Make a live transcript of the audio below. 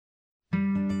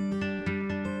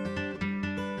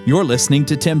You're listening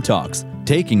to Tim Talks,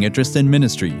 Taking Interest in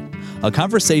Ministry, a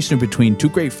conversation between two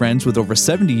great friends with over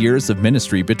 70 years of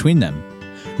ministry between them.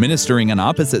 Ministering on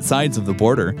opposite sides of the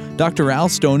border, Dr. Al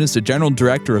Stone is the General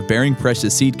Director of Bearing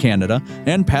Precious Seed Canada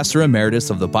and Pastor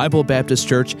Emeritus of the Bible Baptist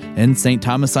Church in St.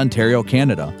 Thomas, Ontario,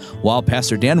 Canada, while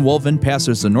Pastor Dan Wolven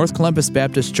pastors the North Columbus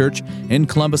Baptist Church in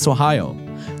Columbus, Ohio.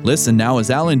 Listen now as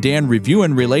Al and Dan review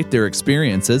and relate their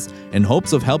experiences in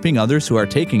hopes of helping others who are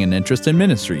taking an interest in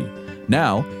ministry.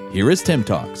 Now, here is Tim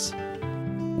Talks.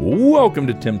 Welcome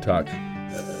to Tim Talks.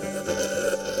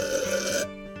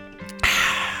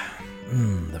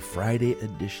 The Friday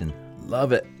edition.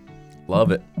 Love it.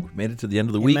 Love it. We've made it to the end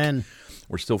of the week.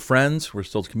 We're still friends. We're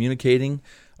still communicating.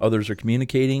 Others are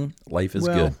communicating. Life is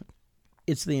good.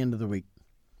 It's the end of the week.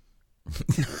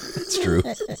 It's true.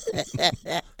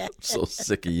 I'm so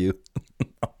sick of you.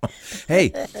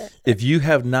 Hey, if you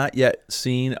have not yet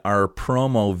seen our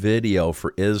promo video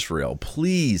for Israel,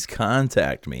 please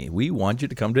contact me. We want you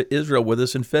to come to Israel with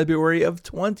us in February of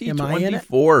 2024. Am I in it?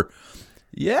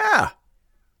 Yeah.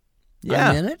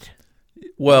 I'm in it?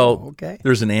 Well, okay.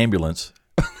 There's an ambulance.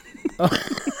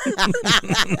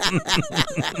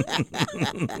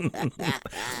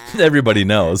 Everybody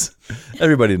knows.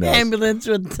 Ambulance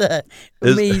with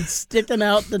me sticking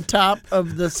out the top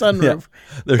of the sunroof.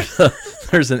 Yeah.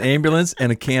 There's an ambulance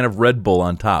and a can of Red Bull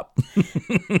on top.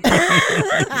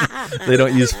 They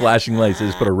don't use flashing lights. They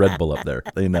just put a Red Bull up there.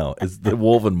 They know. It's the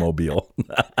Wolven Mobile.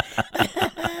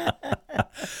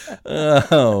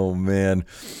 Oh, man.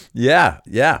 Yeah.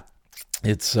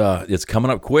 It's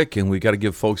coming up quick, and we got to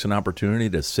give folks an opportunity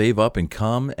to save up and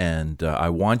come. And I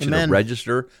want you to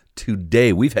register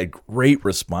today. We've had great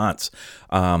response.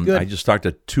 I just talked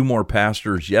to two more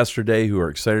pastors yesterday who are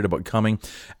excited about coming.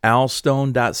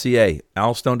 Alstone.ca.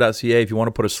 Alstone.ca. If you want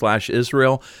to put a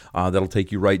 /Israel, that'll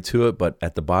take you right to it. But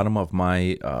at the bottom of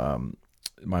my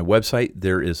website,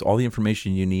 there is all the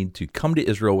information you need to come to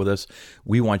Israel with us.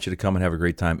 We want you to come and have a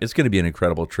great time. It's going to be an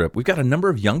incredible trip. We've got a number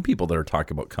of young people that are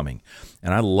talking about coming,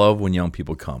 and I love when young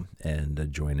people come and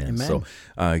join in. Amen.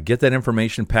 So get that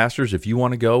information. Pastors, if you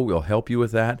want to go, we'll help you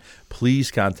with that.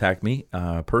 Please contact me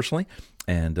personally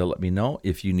and let me know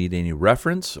if you need any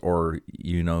reference or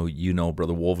you know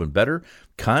Brother Wolven better.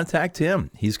 Contact him.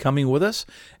 He's coming with us,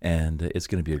 and it's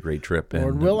going to be a great trip.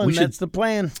 Lord willing, that's the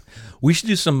plan. We should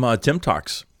do some Tim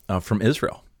Talks from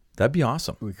Israel. That'd be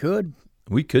awesome. We could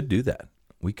do that.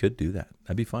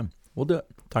 That'd be fun. We'll do it.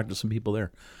 Talk to some people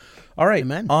there. All right.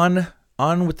 Amen.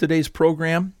 On with today's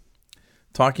program,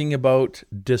 talking about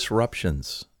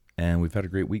disruptions. And we've had a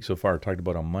great week so far. I talked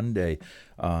about on Monday,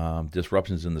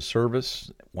 disruptions in the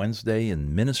service, Wednesday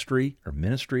in ministry or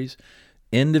ministries,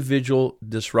 individual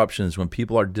disruptions when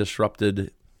people are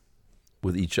disrupted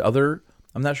with each other.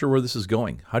 I'm not sure where this is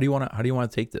going. How do you want to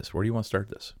take this? Where do you want to start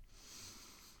this?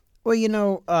 Well,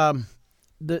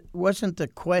 wasn't the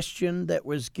question that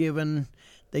was given,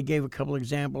 they gave a couple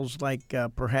examples, like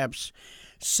perhaps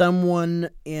someone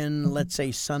in, let's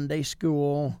say, Sunday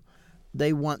school,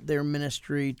 they want their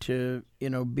ministry to,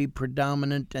 be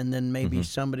predominant, and then maybe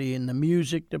somebody in the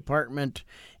music department,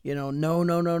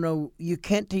 no, you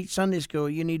can't teach Sunday school.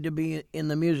 You need to be in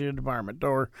the music department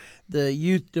or the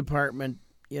youth department.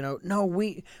 No,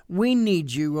 we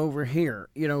need you over here.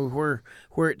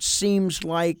 Where it seems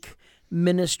like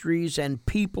ministries and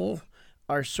people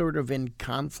are sort of in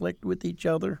conflict with each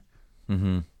other.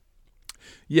 Mm-hmm.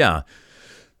 Yeah,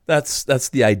 that's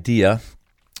the idea.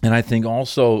 And I think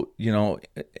also,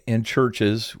 in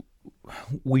churches,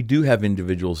 we do have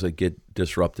individuals that get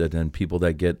disrupted and people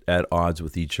that get at odds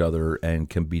with each other and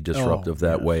can be disruptive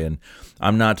that way. And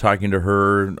I'm not talking to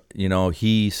her,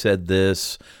 he said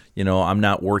this, I'm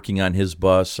not working on his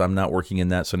bus. I'm not working in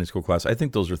that Sunday school class. I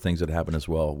think those are things that happen as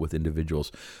well with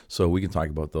individuals. So we can talk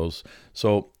about those.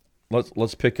 So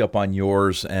let's pick up on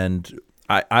yours. And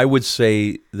I would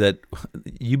say that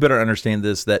you better understand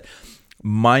this, that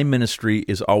my ministry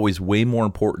is always way more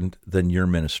important than your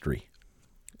ministry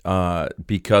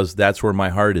because that's where my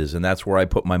heart is, and that's where I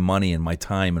put my money and my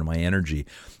time and my energy.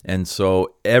 And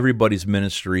so everybody's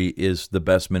ministry is the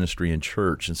best ministry in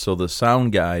church. And so the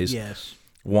sound guys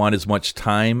want as much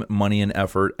time, money, and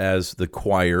effort as the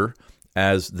choir,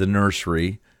 as the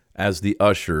nursery, as the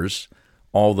ushers,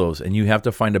 all those. And you have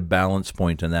to find a balance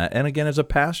point in that. And again, as a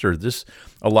pastor,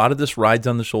 a lot of this rides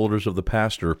on the shoulders of the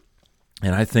pastor.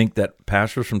 And I think that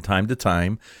pastors from time to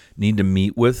time need to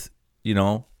meet with,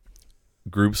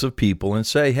 groups of people and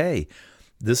say, hey,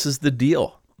 this is the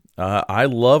deal. I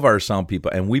love our sound people,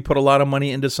 and we put a lot of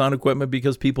money into sound equipment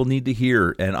because people need to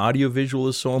hear, and audiovisual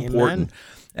is so important.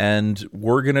 And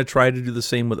we're going to try to do the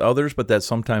same with others, but that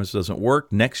sometimes doesn't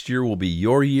work. Next year will be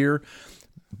your year.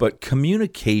 But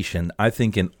communication, I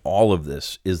think, in all of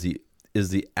this is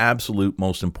the absolute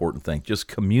most important thing. Just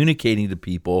communicating to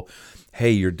people,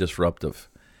 hey, you're disruptive.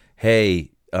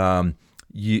 Hey,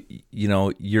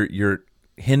 you're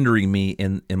hindering me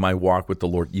in my walk with the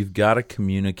Lord. You've got to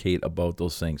communicate about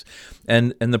those things.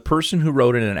 And the person who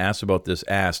wrote in and asked about this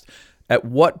asked, at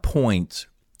what point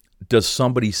does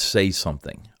somebody say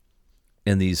something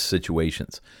in these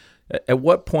situations? At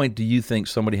what point do you think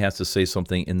somebody has to say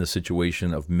something in the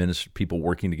situation of people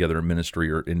working together in ministry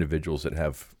or individuals that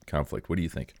have conflict? What do you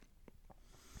think?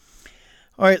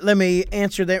 All right, let me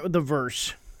answer that with a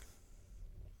verse.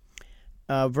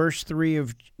 Verse 3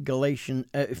 of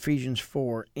Ephesians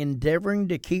 4, endeavoring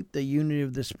to keep the unity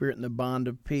of the Spirit in the bond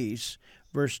of peace.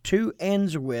 Verse 2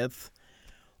 ends with,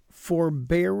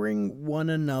 forbearing one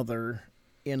another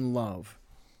in love.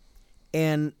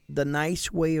 And the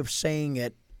nice way of saying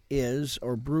it is,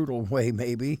 or brutal way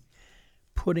maybe,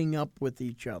 putting up with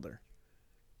each other.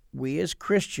 We as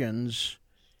Christians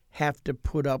have to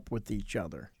put up with each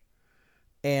other.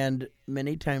 And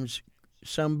many times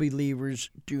some believers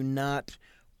do not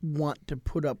want to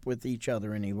put up with each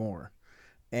other anymore.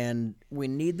 And we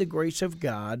need the grace of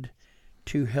God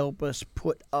to help us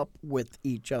put up with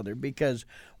each other, because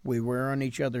we wear on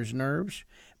each other's nerves.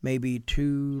 Maybe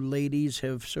two ladies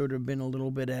have sort of been a little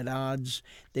bit at odds.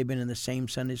 They've been in the same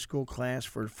Sunday school class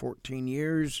for 14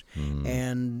 years,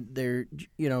 and they're,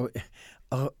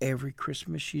 every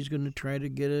Christmas she's going to try to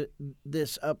get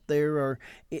this up there,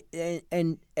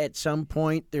 and at some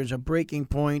point there's a breaking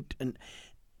point, and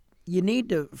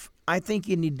I think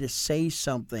you need to say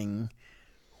something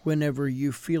whenever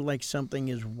you feel like something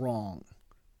is wrong.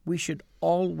 We should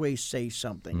always say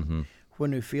something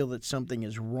when we feel that something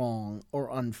is wrong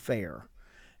or unfair.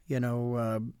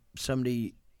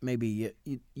 Somebody, maybe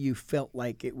you felt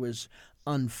like it was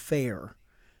unfair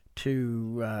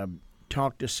to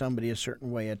talk to somebody a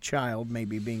certain way, a child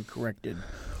maybe being corrected.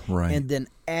 Right. And then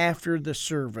after the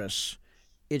service,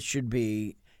 it should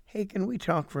be, hey, can we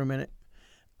talk for a minute?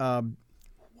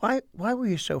 Why were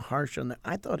you so harsh on that?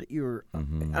 I thought you were,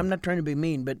 I'm not trying to be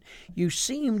mean, but you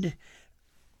seemed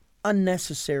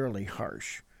unnecessarily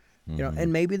harsh.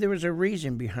 And maybe there was a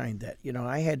reason behind that.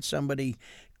 I had somebody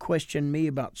question me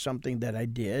about something that I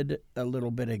did a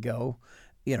little bit ago,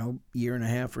 year and a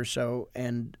half or so,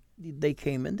 and they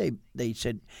came in, they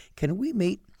said, can we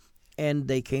meet? And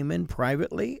they came in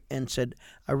privately and said,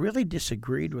 I really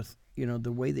disagreed with,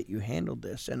 the way that you handled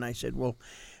this. And I said, well,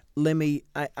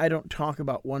 I don't talk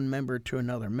about one member to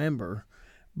another member,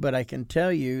 but I can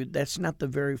tell you that's not the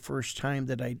very first time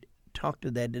that I talked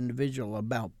to that individual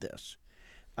about this.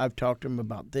 I've talked to them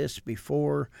about this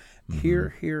before,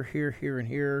 here, and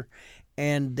here,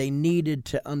 and they needed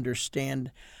to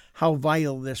understand how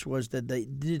vital this was, that they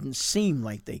didn't seem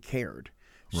like they cared.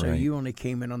 So Right. you only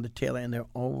came in on the tail end. They're,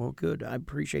 oh, well, good. I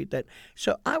appreciate that.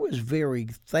 So I was very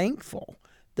thankful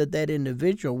that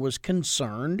individual was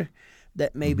concerned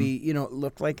that maybe, it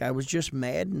looked like I was just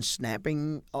mad and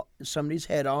snapping somebody's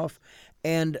head off.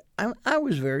 And I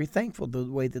was very thankful the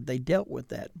way that they dealt with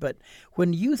that. But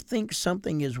when you think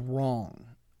something is wrong,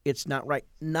 it's not right.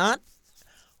 Not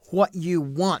what you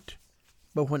want,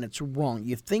 but when it's wrong.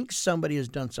 You think somebody has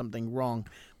done something wrong,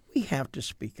 we have to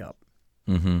speak up.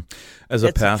 As That's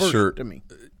a pastor, the first to me.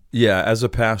 Yeah, as a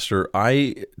pastor,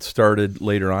 I started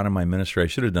later on in my ministry. I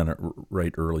should have done it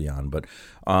right early on, but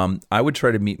I would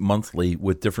try to meet monthly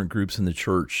with different groups in the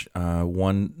church.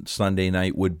 One Sunday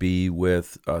night would be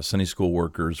with Sunday school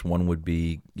workers. One would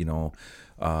be,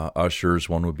 ushers.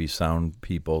 One would be sound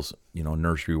people,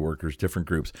 nursery workers, different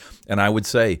groups. And I would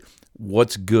say,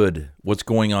 what's good? What's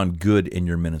going on good in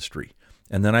your ministry?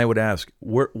 And then I would ask,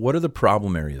 what are the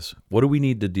problem areas? What do we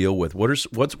need to deal with?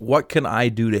 What can I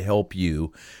do to help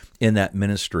you in that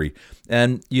ministry?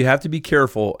 And you have to be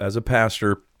careful as a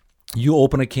pastor. You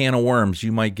open a can of worms,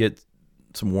 you might get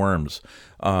some worms.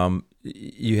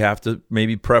 You have to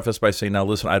maybe preface by saying, now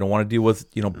listen, I don't want to deal with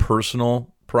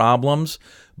personal problems,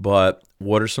 but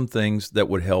what are some things that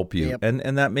would help you? Yep.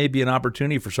 And that may be an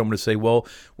opportunity for someone to say, well,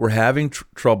 we're having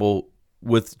trouble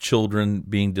with children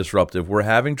being disruptive. We're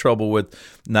having trouble with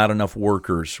not enough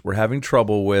workers. We're having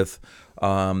trouble with,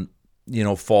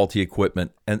 faulty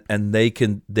equipment, and they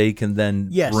can then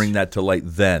Yes. bring that to light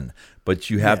then. But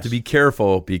you have to be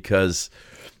careful, because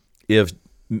if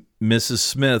Mrs.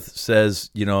 Smith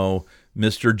says,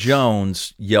 Mr.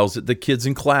 Jones yells at the kids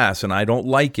in class, and I don't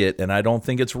like it, and I don't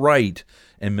think it's right.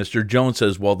 And Mr. Jones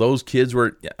says, well, those kids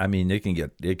were,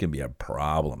 it can be a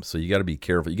problem. So you got to be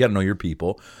careful. You got to know your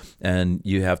people, and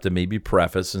you have to maybe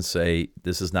preface and say,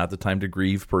 this is not the time to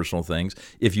grieve personal things.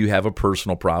 If you have a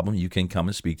personal problem, you can come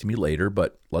and speak to me later,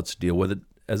 but let's deal with it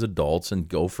as adults and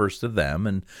go first to them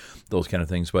and those kind of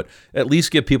things. But at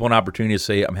least give people an opportunity to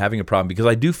say, I'm having a problem, because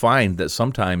I do find that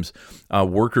sometimes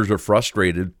workers are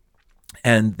frustrated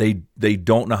and they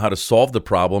don't know how to solve the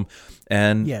problem.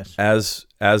 And Yes. as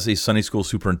a Sunday school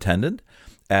superintendent,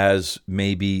 as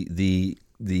maybe the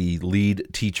lead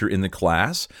teacher in the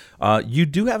class, you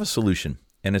do have a solution.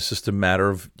 And it's just a matter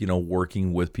of,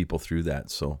 working with people through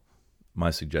that. So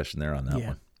my suggestion there on that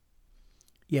one.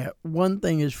 Yeah, one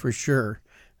thing is for sure,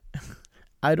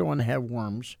 I don't want to have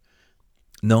worms.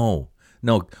 No.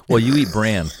 Well, you eat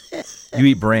bran.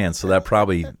 So that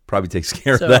probably takes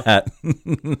care So- of that.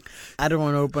 I don't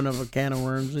want to open up a can of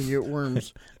worms and get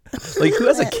worms. Like, who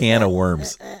has a can of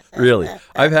worms? Really?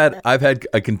 I've had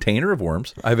a container of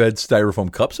worms. I've had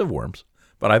styrofoam cups of worms,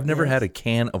 but I've never had a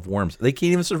can of worms. They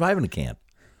can't even survive in a can.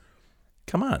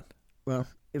 Come on. Well,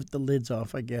 if the lid's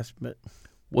off, I guess, but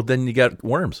Well, then you got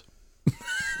worms.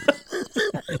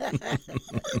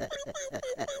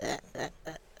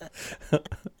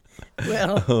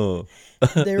 well, Oh,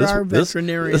 there are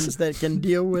veterinarians that can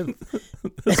deal with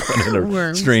in a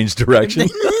worms. strange direction.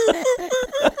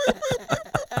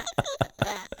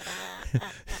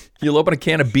 You'll open a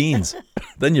can of beans,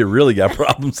 then you really got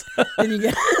problems. And you,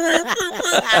 get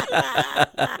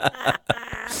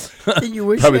and you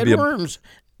wish Probably you be had a- worms.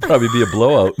 Probably be a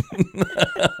blowout.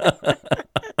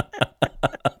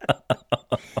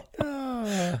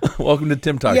 Welcome to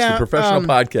Tim Talks, Yeah, the professional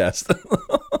podcast.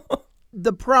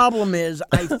 The problem is,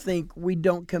 I think we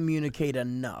don't communicate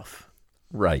enough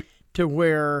Right. to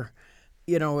where,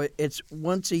 it's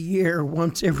once a year,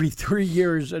 once every 3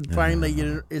 years, and finally,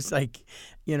 it's like,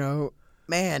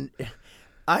 man,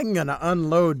 I'm going to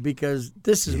unload because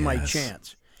this is my Yes.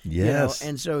 chance. Yes.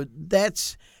 And so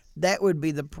that would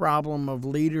be the problem of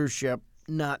leadership,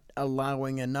 not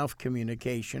allowing enough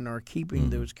communication or keeping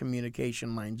those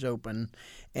communication lines open.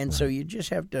 And so you just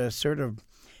have to sort of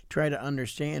try to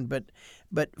understand,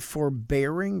 but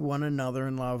forbearing one another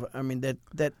in love. I mean,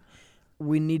 that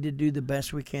we need to do the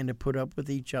best we can to put up with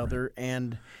each other.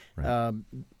 And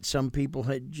some people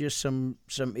had just some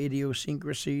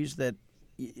idiosyncrasies that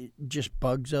just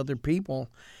bugs other people.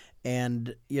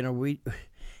 And,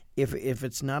 if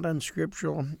it's not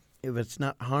unscriptural, if it's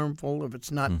not harmful, if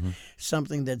it's not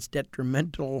something that's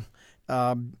detrimental,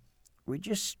 we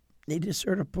just need to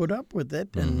sort of put up with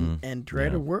it and try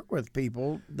to work with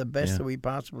people the best that we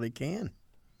possibly can.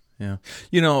 Yeah.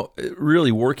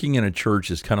 Really working in a church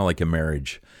is kind of like a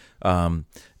marriage.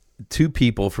 Two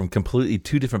people from completely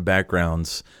two different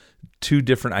backgrounds, two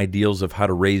different ideals of how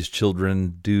to raise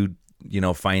children, do,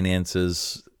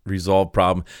 finances, resolve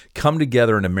problem, come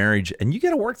together in a marriage, and you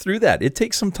got to work through that. It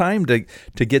takes some time to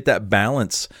get that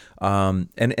balance. And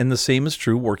the same is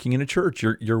true working in a church.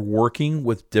 You're working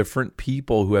with different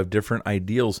people who have different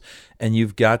ideals, and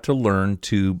you've got to learn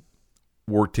to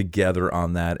work together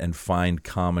on that and find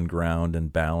common ground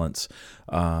and balance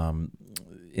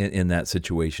in that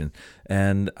situation.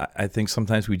 And I think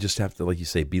sometimes we just have to, like you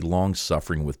say, be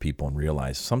long-suffering with people and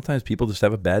realize sometimes people just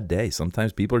have a bad day.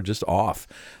 Sometimes people are just off.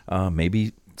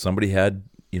 Maybe somebody had,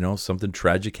 something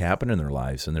tragic happen in their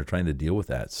lives and they're trying to deal with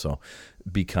that. So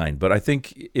be kind. But I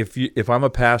think if I'm a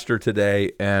pastor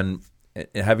today and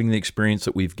having the experience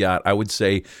that we've got, I would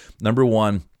say, number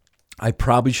one, I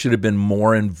probably should have been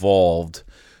more involved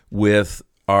with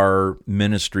our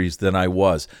ministries than I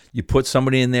was. You put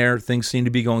somebody in there, things seem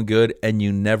to be going good, and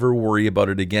you never worry about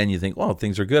it again. You think, well,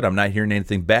 things are good. I'm not hearing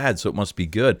anything bad, so it must be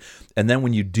good. And then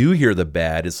when you do hear the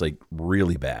bad, it's like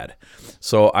really bad.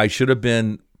 So I should have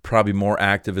been probably more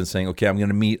active in saying, okay, I'm going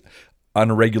to meet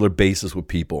on a regular basis with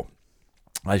people.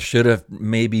 I should have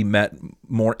maybe met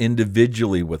more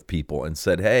individually with people and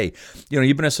said, hey,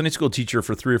 you've been a Sunday school teacher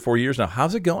for 3 or 4 years now.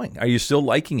 How's it going? Are you still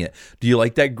liking it? Do you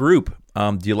like that group?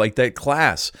 Do you like that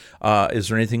class? Is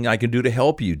there anything I can do to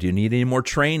help you? Do you need any more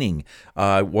training?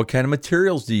 What kind of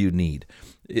materials do you need?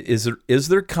 Is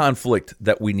there conflict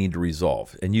that we need to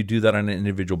resolve? And you do that on an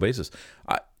individual basis.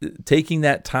 Taking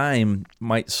that time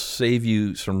might save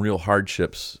you some real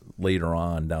hardships later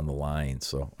on down the line.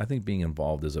 So I think being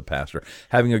involved as a pastor,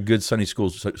 having a good Sunday school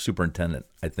superintendent,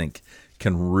 I think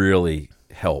can really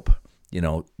help,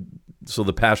 so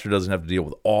the pastor doesn't have to deal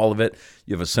with all of it.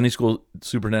 You have a Sunday school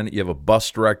superintendent, you have a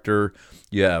bus director,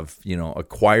 you have, a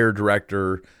choir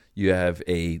director, you have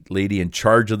a lady in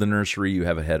charge of the nursery, you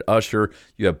have a head usher,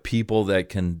 you have people that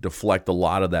can deflect a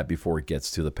lot of that before it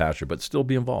gets to the pastor, but still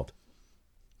be involved.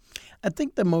 I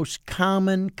think the most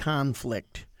common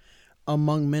conflict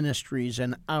among ministries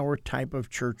and our type of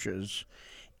churches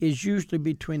is usually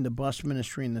between the bus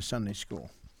ministry and the Sunday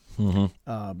school.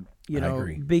 I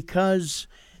agree. Because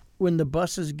when the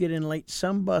buses get in late,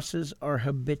 some buses are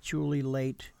habitually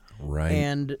late. Right.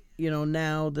 And,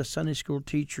 now the Sunday school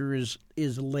teacher is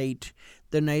late.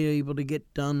 They're not able to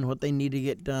get done what they need to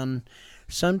get done.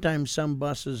 Sometimes some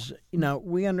buses,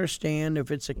 we understand if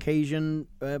it's occasion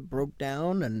broke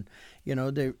down and,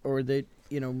 they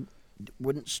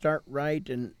wouldn't start right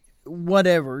and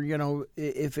whatever,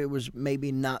 if it was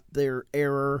maybe not their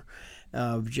error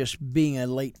of just being a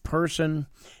late person.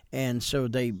 And so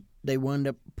they wound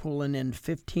up pulling in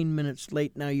 15 minutes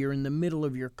late. Now you're in the middle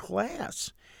of your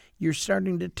class. You're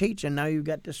starting to teach, and now you've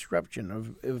got disruption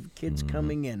of kids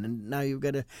coming in, and now you've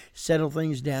got to settle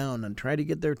things down and try to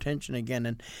get their attention again.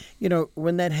 And,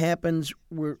 when that happens,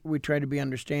 we try to be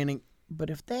understanding.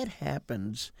 But if that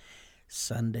happens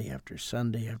Sunday after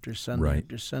Sunday after Sunday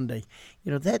after Sunday,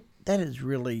 that is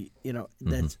really,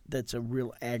 that's a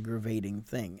real aggravating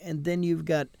thing. And then you've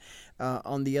got,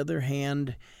 on the other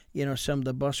hand, some of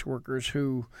the bus workers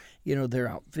who, they're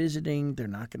out visiting, they're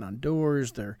knocking on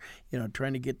doors, they're,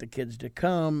 trying to get the kids to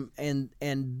come. And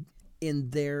in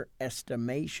their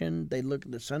estimation, they look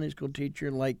at the Sunday school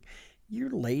teacher like, you're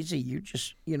lazy. You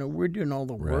just, we're doing all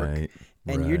the work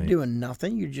and you're doing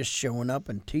nothing. You're just showing up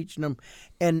and teaching them.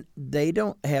 And they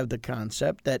don't have the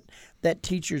concept that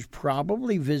teachers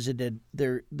probably visited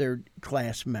their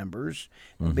class members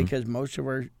because most of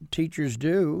our teachers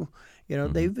do.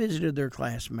 They visited their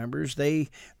class members.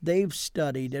 They've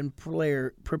studied and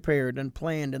prepared and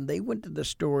planned, and they went to the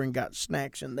store and got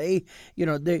snacks, and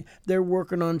they're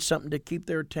working on something to keep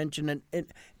their attention, and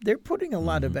they're putting a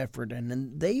lot of effort in,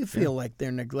 and they feel like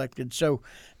they're neglected. So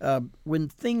when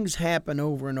things happen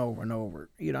over and over and over,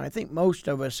 I think most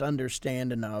of us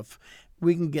understand enough.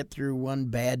 We can get through one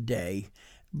bad day,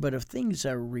 but if things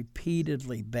are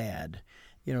repeatedly bad,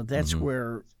 that's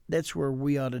where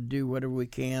we ought to do whatever we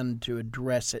can to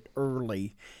address it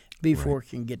early before it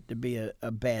can get to be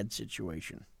a bad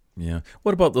situation. Yeah.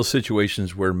 What about those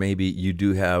situations where maybe you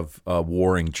do have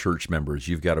warring church members?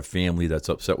 You've got a family that's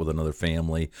upset with another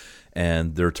family,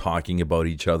 and they're talking about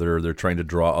each other. They're trying to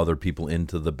draw other people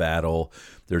into the battle.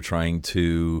 They're trying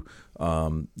to,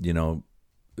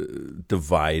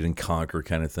 divide and conquer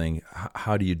kind of thing.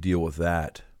 How do you deal with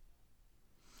that?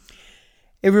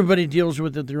 Everybody deals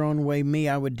with it their own way. Me,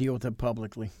 I would deal with it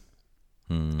publicly.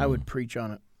 I would preach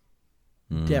on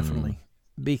it. Definitely.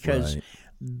 Because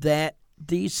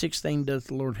these 6 things doth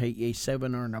the Lord hate, yea,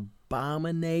 7 are an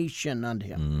abomination unto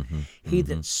him. He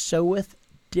that soweth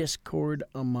discord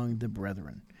among the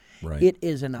brethren. It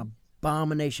is an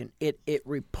abomination. It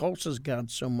repulses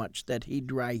God so much that he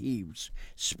dry heaves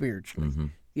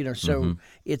spiritually. So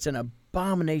it's an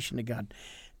abomination to God.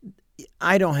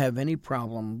 I don't have any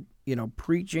problem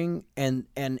preaching and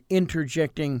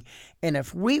interjecting. And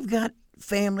if we've got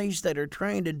families that are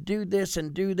trying to do this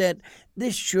and do that,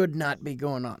 this should not be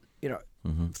going on.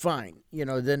 Fine.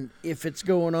 Then if it's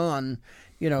going on,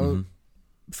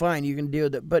 fine, you can deal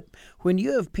with it. But when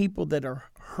you have people that are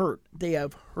hurt, they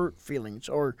have hurt feelings,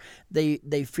 or they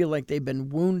feel like they've been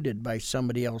wounded by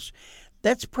somebody else,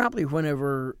 that's probably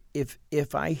whenever,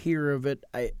 if I hear of it,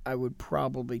 I would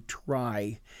probably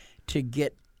try to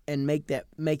get and make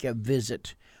a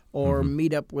visit or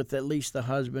meet up with at least the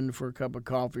husband for a cup of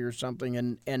coffee or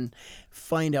something and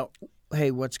find out, hey,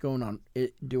 what's going on?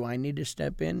 Do I need to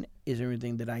step in? Is there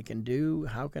anything that I can do?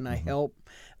 How can I help?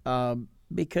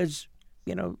 Because,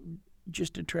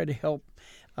 just to try to help,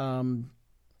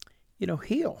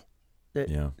 heal.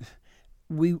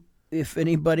 If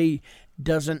anybody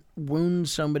doesn't wound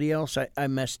somebody else, I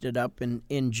messed it up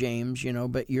in James,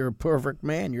 but you're a perfect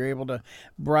man. You're able to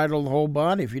bridle the whole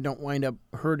body if you don't wind up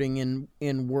hurting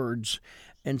in words.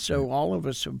 And so all of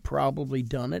us have probably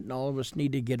done it, and all of us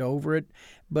need to get over it,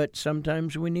 but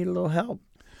sometimes we need a little help.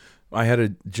 I had a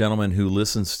gentleman who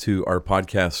listens to our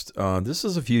podcast, this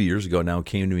is a few years ago now,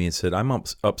 came to me and said, I'm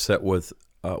upset with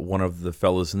one of the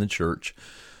fellows in the church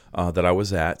that I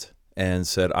was at, and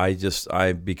said,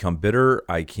 I become bitter.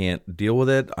 I can't deal with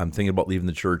it. I'm thinking about leaving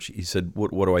the church. He said,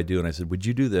 what do I do? And I said, would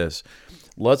you do this?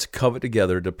 Let's covenant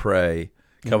together to pray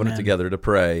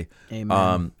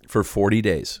for 40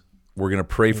 days. We're going to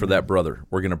pray for that brother.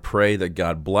 We're going to pray that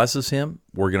God blesses him.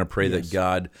 We're going to pray that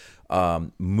God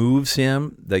moves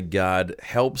him, that God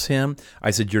helps him.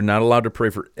 I said, you're not allowed to pray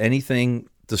for anything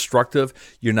destructive.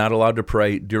 You're not allowed to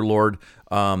pray, dear Lord,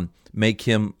 make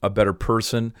him a better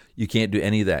person. You can't do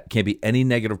any of that. Can't be any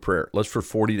negative prayer. Let's for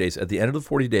 40 days. At the end of the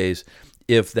 40 days,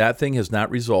 if that thing has not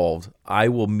resolved, I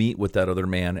will meet with that other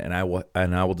man and I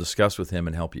will discuss with him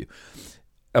and help you.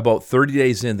 About 30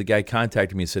 days in, the guy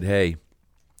contacted me and said, hey,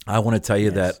 I want to tell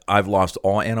you that I've lost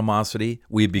all animosity.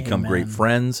 We've become great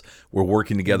friends. We're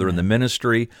working together in the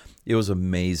ministry. It was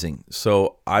amazing.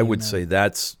 So I would say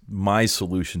that's my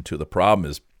solution to the problem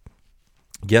is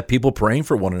get people praying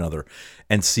for one another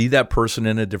and see that person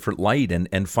in a different light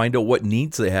and find out what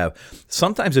needs they have.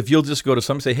 Sometimes if you'll just go to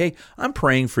someone and say, hey, I'm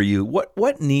praying for you.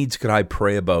 What needs could I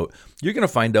pray about? You're going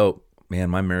to find out, man,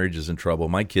 my marriage is in trouble.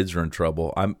 My kids are in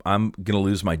trouble. I'm going to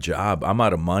lose my job. I'm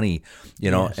out of money,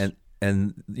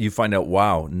 and you find out,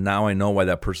 wow, now I know why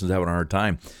that person's having a hard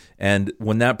time. And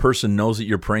when that person knows that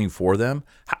you're praying for them,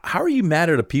 how are you mad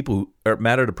at a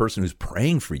person who's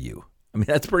praying for you? I mean,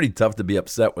 that's pretty tough to be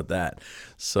upset with that.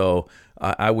 So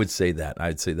I would say that.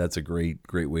 I'd say that's a great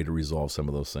way to resolve some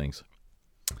of those things.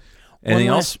 Anything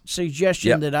else?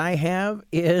 Suggestion that I have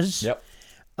is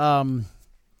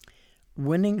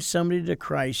winning somebody to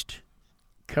Christ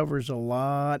covers a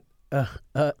lot.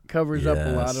 Covers up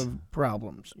a lot of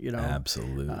problems.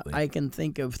 Absolutely. I can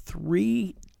think of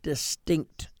 3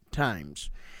 distinct times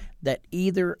that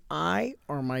either I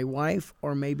or my wife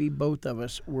or maybe both of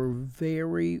us were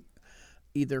very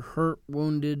either hurt,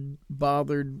 wounded,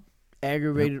 bothered,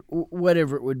 aggravated,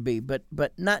 whatever it would be, but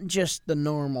not just the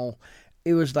normal.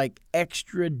 It was like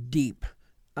extra deep.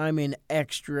 I mean,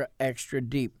 extra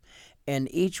deep. And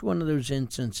each one of those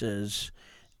instances,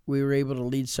 we were able to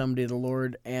lead somebody to the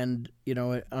Lord. And,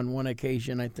 on one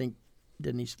occasion, I think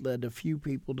Denise led a few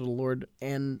people to the Lord.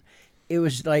 And it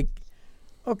was like,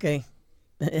 okay,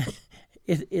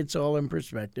 it's all in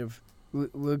perspective.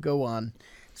 We'll go on.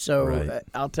 So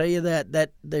I'll tell you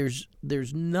that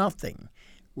there's nothing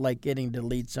like getting to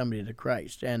lead somebody to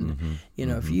Christ. And,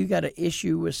 if you got an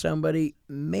issue with somebody,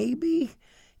 maybe,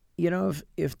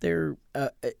 if they're,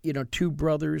 2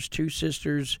 brothers, 2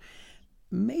 sisters,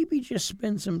 maybe just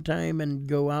spend some time and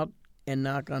go out and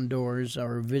knock on doors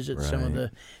or visit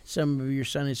some of your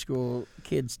Sunday school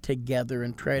kids together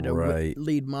and try to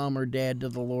lead mom or dad to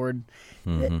the Lord.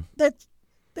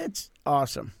 That's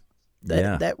awesome.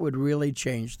 That would really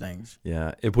change things.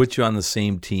 Yeah, it puts you on the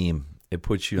same team.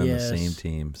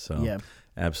 So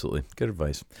absolutely. Good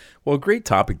advice. Well, great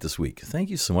topic this week. Thank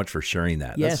you so much for sharing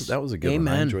that. Yes. That was a good one.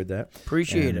 I enjoyed that.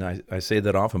 Appreciate it. I say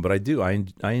that often, but I do. I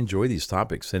enjoy these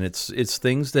topics, and it's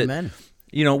things that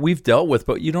we've dealt with,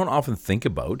 but you don't often think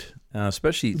about,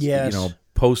 especially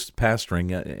post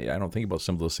pastoring. I don't think about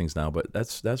some of those things now, but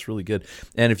that's really good.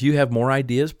 And if you have more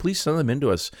ideas, please send them in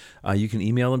to us. You can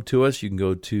email them to us. You can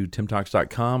go to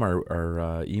timtalks.com.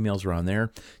 Our emails are on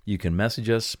there. You can message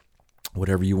us.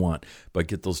 Whatever you want, but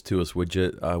get those to us, would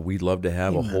you? We'd love to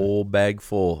have a whole bag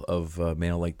full of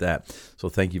mail like that. So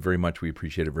thank you very much. We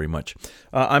appreciate it very much.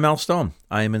 I'm Al Stone.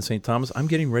 I am in St. Thomas. I'm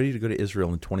getting ready to go to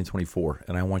Israel in 2024,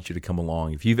 and I want you to come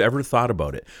along. If you've ever thought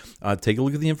about it, take a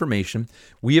look at the information.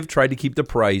 We have tried to keep the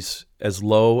price as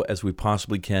low as we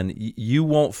possibly can. You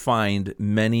won't find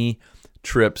many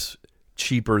trips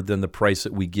cheaper than the price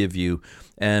that we give you.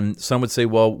 And some would say,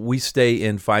 well, we stay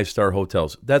in 5-star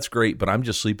hotels. That's great, but I'm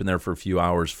just sleeping there for a few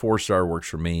hours. 4-star works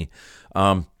for me.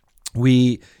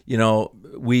 We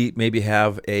maybe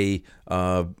have a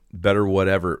better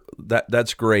whatever.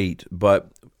 That's great,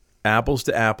 but apples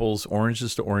to apples,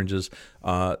 oranges to oranges,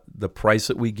 the price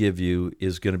that we give you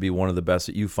is going to be one of the best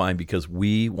that you find because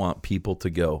we want people to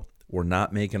go. We're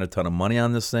not making a ton of money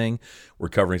on this thing. We're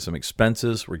covering some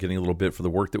expenses. We're getting a little bit for the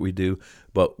work that we do.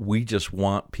 But we just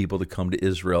want people to come to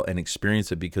Israel and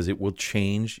experience it because it will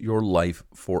change your life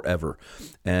forever.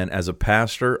 And as a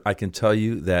pastor, I can tell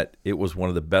you that it was one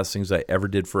of the best things I ever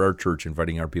did for our church,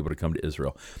 inviting our people to come to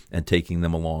Israel and taking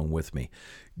them along with me.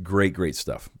 Great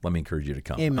stuff. Let me encourage you to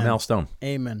come. Amen. I'm Al Stone.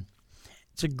 Amen.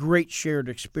 It's a great shared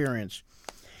experience.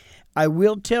 I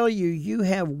will tell you, you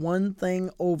have one thing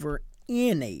over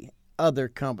any other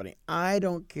company. I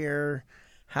don't care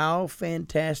how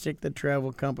fantastic the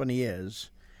travel company is.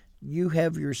 You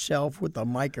have yourself with a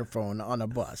microphone on a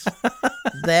bus.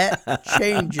 That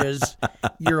changes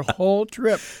your whole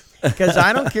trip. Because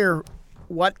I don't care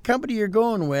what company you're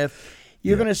going with,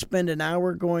 you're going to spend an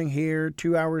hour going here,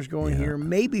 2 hours going here,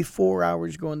 maybe 4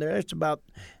 hours going there. That's about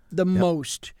the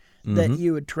most that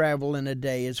you would travel in a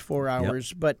day is 4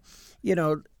 hours. But,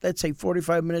 let's say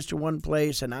 45 minutes to one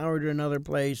place, an hour to another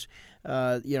place,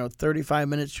 35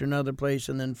 minutes to another place,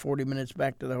 and then 40 minutes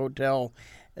back to the hotel.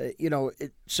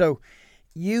 So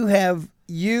you have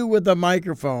you with a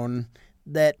microphone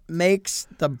that makes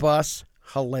the bus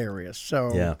hilarious.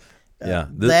 So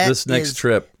this next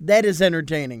trip, that is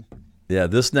entertaining. Yeah,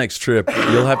 this next trip,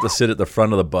 you'll have to sit at the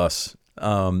front of the bus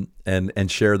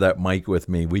and share that mic with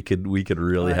me. We could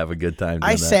really have a good time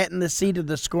doing I sat in the seat of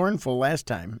the scornful last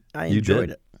time. I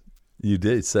enjoyed it. You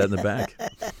did. Sat in the back.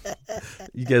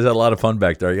 You guys had a lot of fun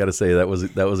back there. I got to say that was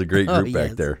a great group back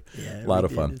yes. there. Yeah, a lot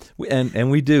of fun. And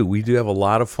we do have a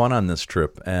lot of fun on this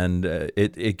trip, and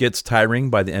it gets tiring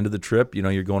by the end of the trip. You know,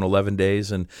 you're going 11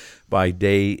 days, and by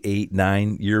day 8,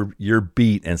 9, you're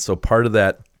beat. And so part of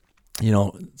that, you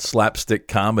know, slapstick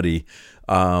comedy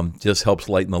just helps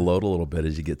lighten the load a little bit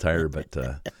as you get tired. But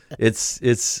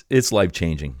it's life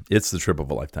changing. It's the trip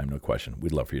of a lifetime, no question.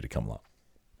 We'd love for you to come along.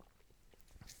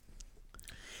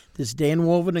 This is Dan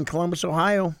Wolven in Columbus,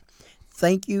 Ohio.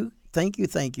 Thank you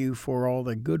for all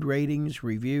the good ratings,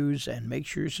 reviews, and make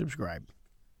sure you subscribe.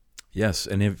 Yes,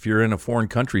 and if you're in a foreign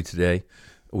country today,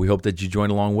 we hope that you join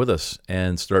along with us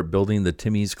and start building the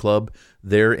Timmy's Club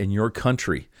there in your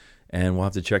country. And we'll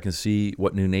have to check and see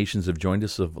what new nations have joined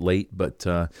us of late, but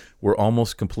we're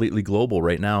almost completely global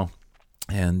right now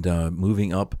and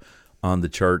moving up on the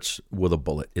charts with a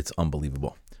bullet. It's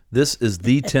unbelievable. This is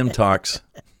the Tim Talks.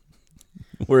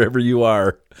 Wherever you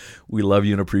are, we love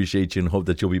you and appreciate you and hope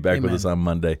that you'll be back with us on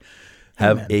Monday.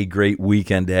 Have a great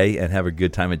weekend day and have a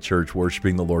good time at church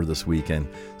worshiping the Lord this weekend.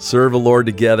 Serve the Lord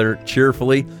together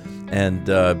cheerfully, and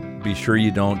be sure you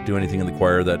don't do anything in the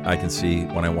choir that I can see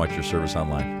when I watch your service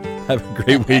online. Have a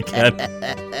great weekend.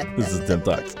 This is Tim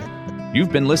Talks.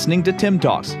 You've been listening to Tim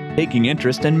Talks, taking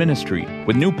interest in ministry,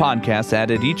 with new podcasts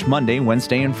added each Monday,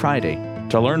 Wednesday, and Friday.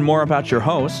 To learn more about your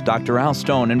hosts, Dr. Al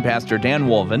Stone and Pastor Dan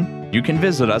Wolven, you can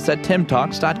visit us at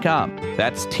timtalks.com.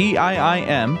 That's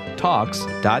TIIM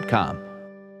Talks.com.